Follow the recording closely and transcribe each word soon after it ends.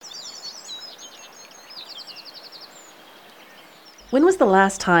When was the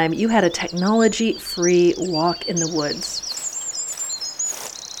last time you had a technology-free walk in the woods?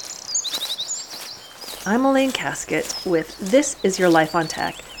 I'm Elaine Casket with This Is Your Life on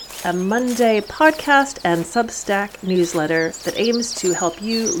Tech, a Monday podcast and Substack newsletter that aims to help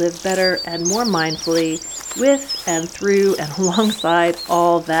you live better and more mindfully with and through and alongside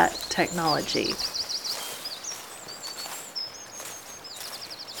all that technology.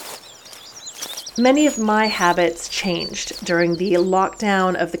 Many of my habits changed during the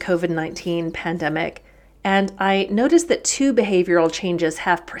lockdown of the COVID-19 pandemic, and I noticed that two behavioral changes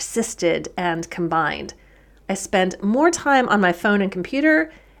have persisted and combined. I spent more time on my phone and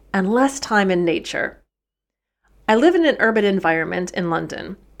computer and less time in nature. I live in an urban environment in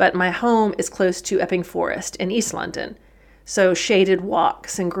London, but my home is close to Epping Forest in East London, so shaded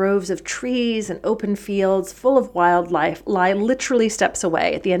walks and groves of trees and open fields full of wildlife lie literally steps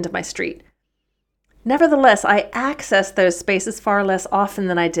away at the end of my street. Nevertheless, I access those spaces far less often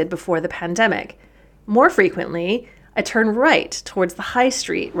than I did before the pandemic. More frequently, I turn right towards the high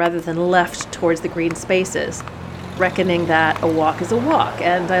street rather than left towards the green spaces, reckoning that a walk is a walk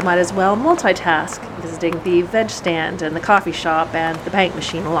and I might as well multitask, visiting the veg stand and the coffee shop and the bank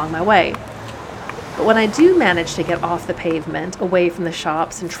machine along my way. But when I do manage to get off the pavement, away from the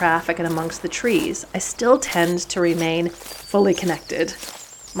shops and traffic and amongst the trees, I still tend to remain fully connected.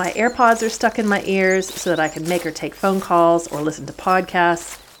 My AirPods are stuck in my ears so that I can make or take phone calls or listen to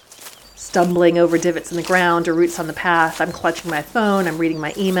podcasts. Stumbling over divots in the ground or roots on the path, I'm clutching my phone, I'm reading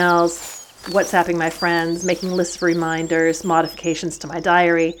my emails, WhatsApping my friends, making lists of reminders, modifications to my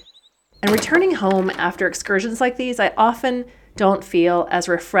diary. And returning home after excursions like these, I often don't feel as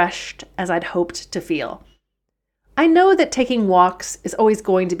refreshed as I'd hoped to feel. I know that taking walks is always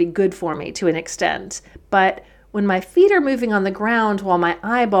going to be good for me to an extent, but when my feet are moving on the ground while my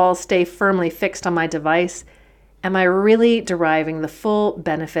eyeballs stay firmly fixed on my device, am I really deriving the full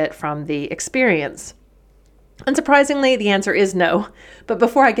benefit from the experience? Unsurprisingly, the answer is no. But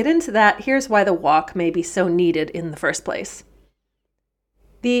before I get into that, here's why the walk may be so needed in the first place.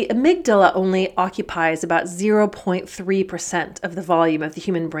 The amygdala only occupies about 0.3% of the volume of the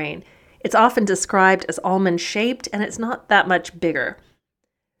human brain. It's often described as almond-shaped, and it's not that much bigger.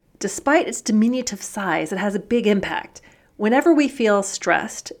 Despite its diminutive size, it has a big impact. Whenever we feel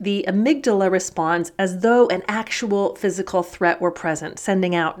stressed, the amygdala responds as though an actual physical threat were present,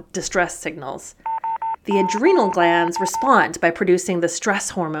 sending out distress signals. The adrenal glands respond by producing the stress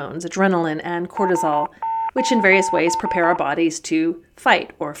hormones, adrenaline and cortisol, which in various ways prepare our bodies to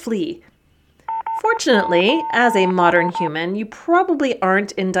fight or flee. Fortunately, as a modern human, you probably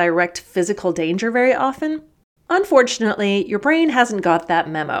aren't in direct physical danger very often. Unfortunately, your brain hasn't got that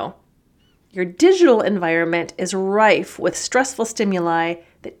memo. Your digital environment is rife with stressful stimuli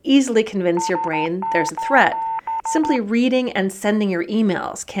that easily convince your brain there's a threat. Simply reading and sending your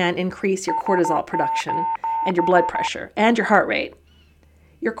emails can increase your cortisol production and your blood pressure and your heart rate.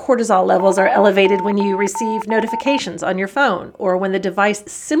 Your cortisol levels are elevated when you receive notifications on your phone or when the device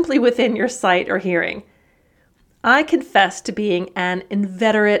is simply within your sight or hearing. I confess to being an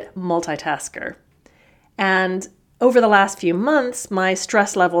inveterate multitasker. And over the last few months, my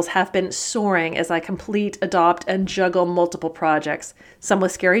stress levels have been soaring as I complete, adopt, and juggle multiple projects, some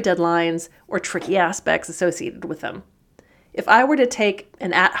with scary deadlines or tricky aspects associated with them. If I were to take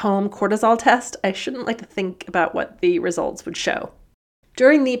an at-home cortisol test, I shouldn't like to think about what the results would show.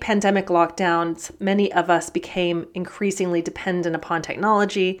 During the pandemic lockdowns, many of us became increasingly dependent upon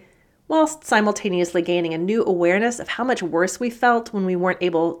technology, whilst simultaneously gaining a new awareness of how much worse we felt when we weren't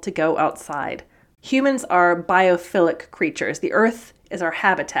able to go outside. Humans are biophilic creatures. The earth is our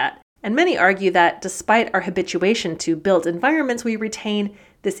habitat. And many argue that despite our habituation to built environments, we retain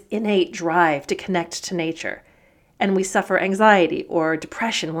this innate drive to connect to nature. And we suffer anxiety or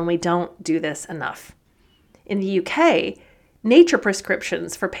depression when we don't do this enough. In the UK, nature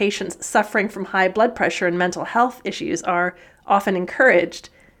prescriptions for patients suffering from high blood pressure and mental health issues are often encouraged.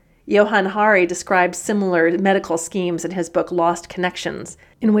 Johann Hari described similar medical schemes in his book Lost Connections,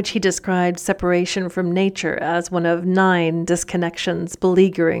 in which he described separation from nature as one of 9 disconnections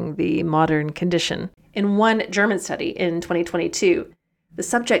beleaguering the modern condition. In one German study in 2022, the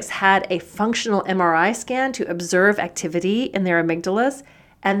subjects had a functional MRI scan to observe activity in their amygdalas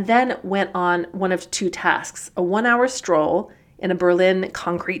and then went on one of 2 tasks, a 1-hour stroll in a Berlin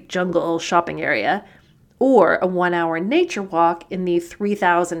concrete jungle shopping area, or a 1-hour nature walk in the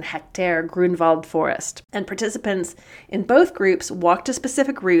 3,000-hectare Grunwald forest. And participants in both groups walked a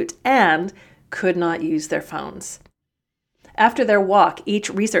specific route and could not use their phones. After their walk,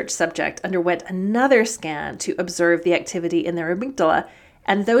 each research subject underwent another scan to observe the activity in their amygdala,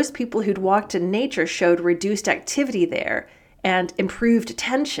 and those people who'd walked in nature showed reduced activity there, and improved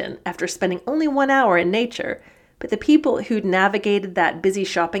attention after spending only 1 hour in nature. But the people who'd navigated that busy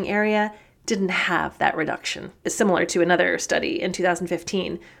shopping area didn't have that reduction. It's similar to another study in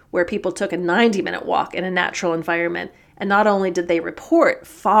 2015 where people took a 90-minute walk in a natural environment, and not only did they report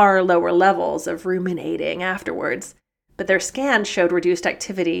far lower levels of ruminating afterwards, but their scan showed reduced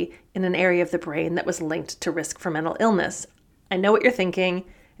activity in an area of the brain that was linked to risk for mental illness. I know what you're thinking.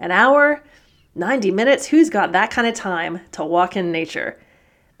 An hour? 90 minutes? Who's got that kind of time to walk in nature?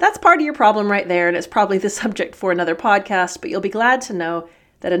 That's part of your problem right there, and it's probably the subject for another podcast, but you'll be glad to know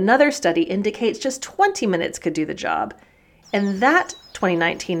that another study indicates just 20 minutes could do the job. And that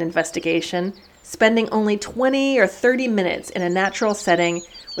 2019 investigation, spending only 20 or 30 minutes in a natural setting,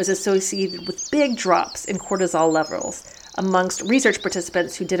 was associated with big drops in cortisol levels amongst research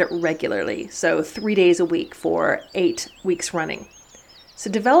participants who did it regularly, so 3 days a week for 8 weeks running. So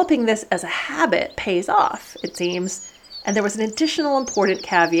developing this as a habit pays off, it seems. And there was an additional important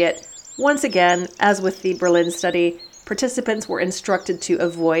caveat. Once again, as with the Berlin study, participants were instructed to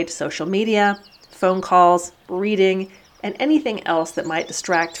avoid social media, phone calls, reading, and anything else that might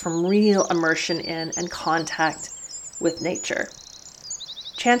distract from real immersion in and contact with nature.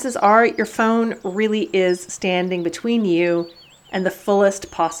 Chances are your phone really is standing between you and the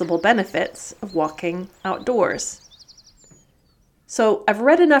fullest possible benefits of walking outdoors. So I've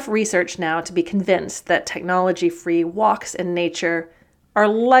read enough research now to be convinced that technology-free walks in nature are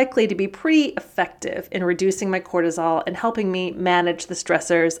likely to be pretty effective in reducing my cortisol and helping me manage the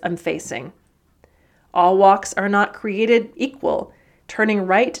stressors I'm facing. All walks are not created equal. Turning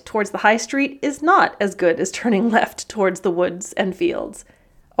right towards the high street is not as good as turning left towards the woods and fields.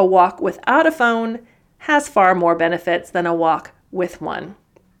 A walk without a phone has far more benefits than a walk with one.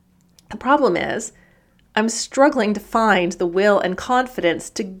 The problem is, I'm struggling to find the will and confidence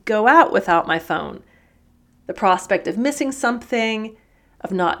to go out without my phone. The prospect of missing something,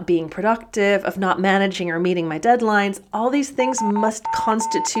 of not being productive, of not managing or meeting my deadlines, all these things must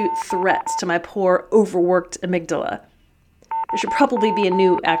constitute threats to my poor, overworked amygdala. There should probably be a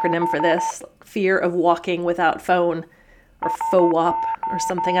new acronym for this, fear of walking without phone, or FOWOP, or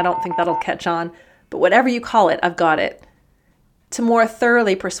something. I don't think that'll catch on. But whatever you call it, I've got it. To more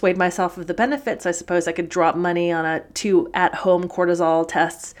thoroughly persuade myself of the benefits, I suppose I could drop money on 2 at-home cortisol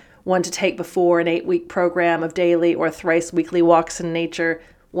tests, one to take before an 8-week program of daily or thrice weekly walks in nature,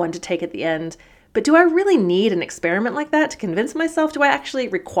 one to take at the end. But do I really need an experiment like that to convince myself? Do I actually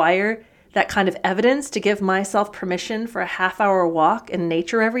require that kind of evidence to give myself permission for a half-hour walk in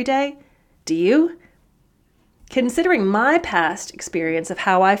nature every day? Do you? Considering my past experience of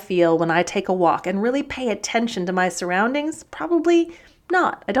how I feel when I take a walk and really pay attention to my surroundings, probably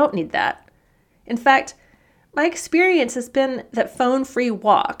not. I don't need that. In fact, my experience has been that phone-free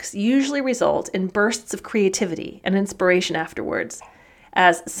walks usually result in bursts of creativity and inspiration afterwards,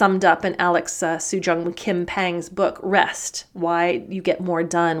 as summed up in Alex Sujung Kim Pang's book, Rest, Why You Get More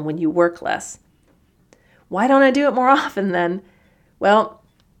Done When You Work Less. Why don't I do it more often then? Well,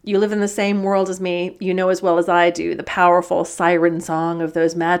 you live in the same world as me. You know as well as I do the powerful siren song of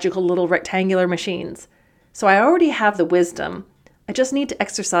those magical little rectangular machines. So I already have the wisdom. I just need to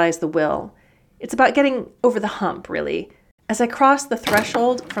exercise the will. It's about getting over the hump, really. As I cross the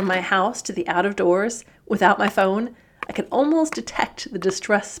threshold from my house to the out of doors without my phone, I can almost detect the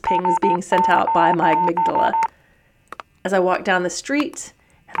distress pings being sent out by my amygdala. As I walk down the street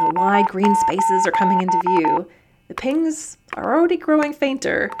and the wide green spaces are coming into view, the pings are already growing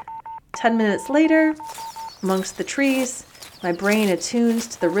fainter. 10 minutes later, amongst the trees, my brain attunes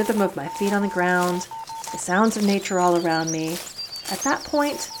to the rhythm of my feet on the ground, the sounds of nature all around me. At that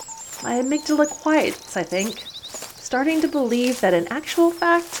point, my amygdala quiets, I think, starting to believe that in actual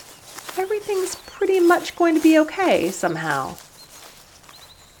fact, everything's pretty much going to be okay somehow.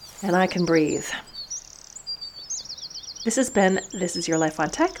 And I can breathe. This has been This Is Your Life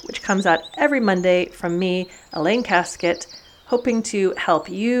on Tech, which comes out every Monday from me, Elaine Casket, hoping to help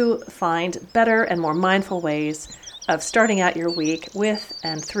you find better and more mindful ways of starting out your week with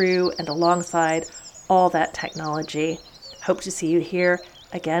and through and alongside all that technology. Hope to see you here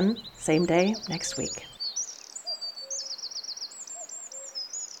again, same day next week.